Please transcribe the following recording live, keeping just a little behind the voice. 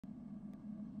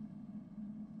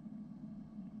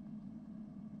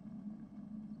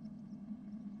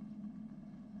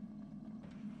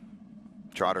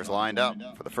Trotters lined up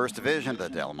for the first division of the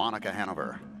Delmonico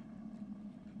Hanover.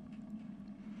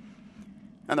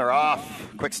 And they're off.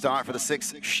 Quick start for the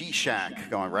 6 Shaq,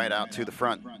 going right out to the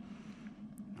front.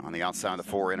 On the outside, the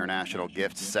 4 International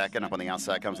Gift second. Up on the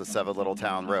outside comes the 7 Little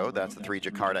Town Road. That's the 3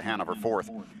 Jakarta Hanover fourth.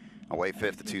 Away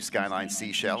fifth, the 2 Skyline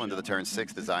Seashell. Into the turn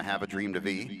sixth is I Have a Dream to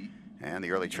Be. And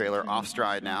the early trailer off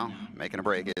stride now, making a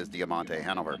break, is Diamante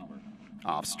Hanover.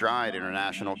 Off stride,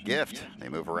 International Gift. They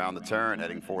move around the turn,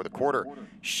 heading for the quarter.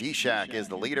 Shaq is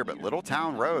the leader, but Little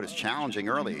Town Road is challenging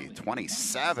early.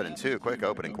 27-2, quick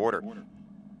opening quarter.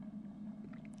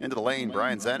 Into the lane,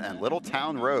 Brian Zent and Little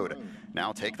Town Road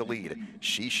now take the lead.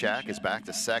 Shaq is back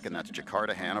to second. That's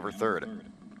Jakarta Hanover third.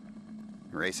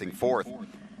 Racing fourth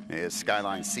is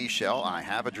Skyline Seashell. I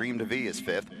Have a Dream to Be is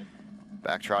fifth.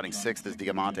 Back trotting sixth is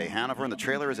Diamante Hanover, and the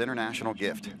trailer is International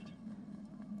Gift.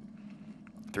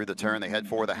 Through the turn, they head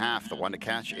for the half. The one to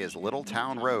catch is Little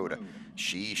Town Road.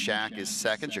 Shaq is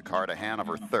second. Jakarta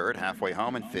Hanover third. Halfway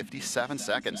home in 57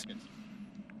 seconds.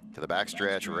 To the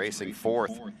backstretch, racing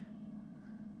fourth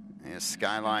is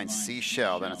Skyline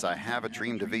Seashell. Then it's I Have a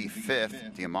Dream to Be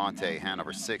fifth. Diamante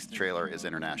Hanover sixth. Trailer is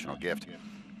International Gift.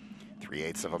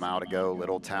 3/8 of a mile to go.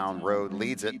 Little Town Road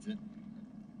leads it.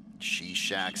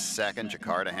 Shaq second.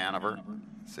 Jakarta Hanover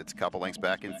sits a couple lengths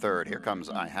back in third. Here comes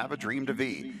I Have a Dream to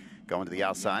Be. Going to the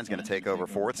outside, is going to take over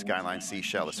fourth. Skyline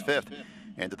Seashell is fifth.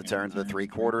 Into the turn to the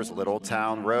 3/4, Little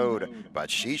Town Road. But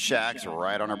Shaq's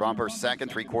right on her bumper.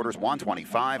 Second, 3/4,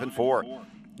 125-4.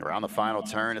 Around the final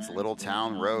turn, it's Little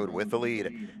Town Road with the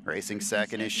lead. Racing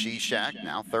second is Shaq.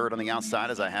 Now third on the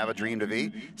outside as I Have a Dream to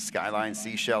Be. Skyline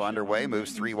Seashell underway,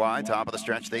 moves 3 wide. Top of the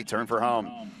stretch, they turn for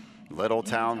home. Little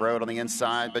Town Road on the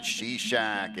inside, but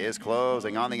Shaq is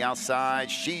closing on the outside.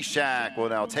 Shaq will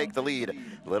now take the lead.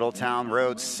 Little Town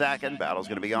Road second. Battle's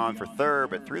going to be on for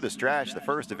third, but through the stretch, the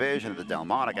first division of the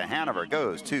Delmonico Hanover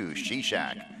goes to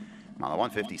Shaq. Mile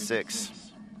 156.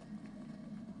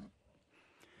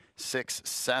 6,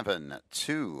 7,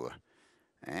 2,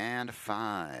 and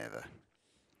 5.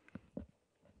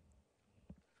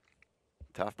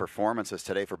 Tough performances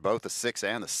today for both the 6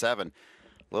 and the 7.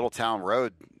 Little Town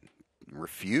Road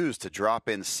refused to drop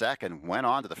in second, went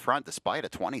on to the front despite a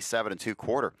 27-2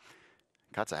 quarter.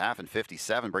 Cuts a half in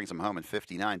 57, brings him home in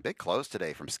 59. Big close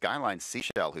today from Skyline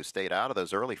Seashell, who stayed out of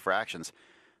those early fractions,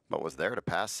 but was there to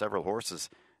pass several horses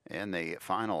in the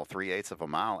final 3/8 of a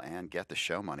mile and get the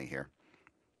show money here.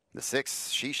 The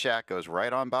 6, Shaq, goes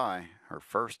right on by her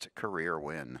first career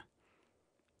win.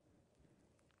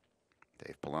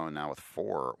 Dave Palone now with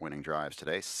 4 winning drives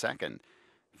today, second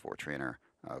for trainer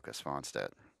Oka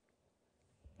Svanstedt.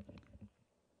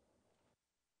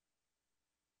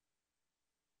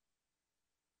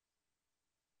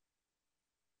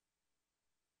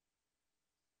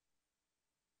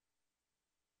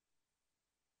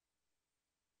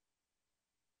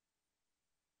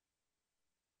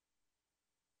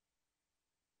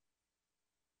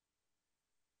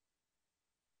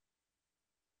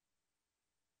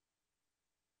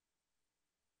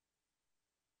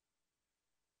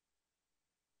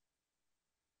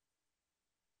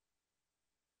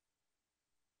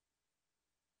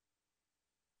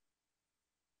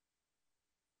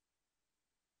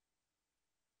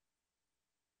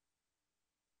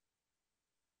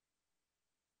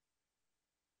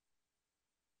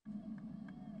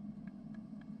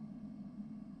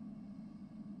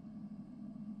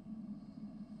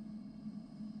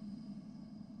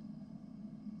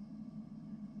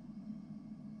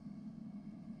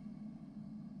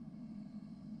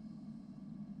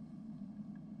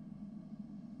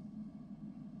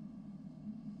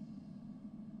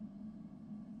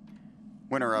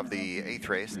 Winner of the 8th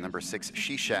race, number 6,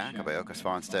 Shaq by Oka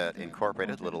Svanstedt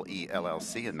Incorporated, Little E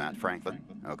LLC, and Matt Franklin.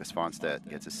 Oka Svanstedt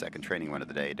gets his second training win of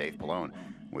the day. Dave Palone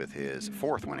with his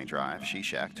 4th winning drive.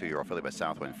 Shaq, 2-year-old filly by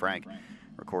Southwind Frank,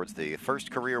 records the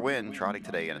first career win, trotting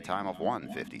today in a time of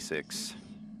 1:56.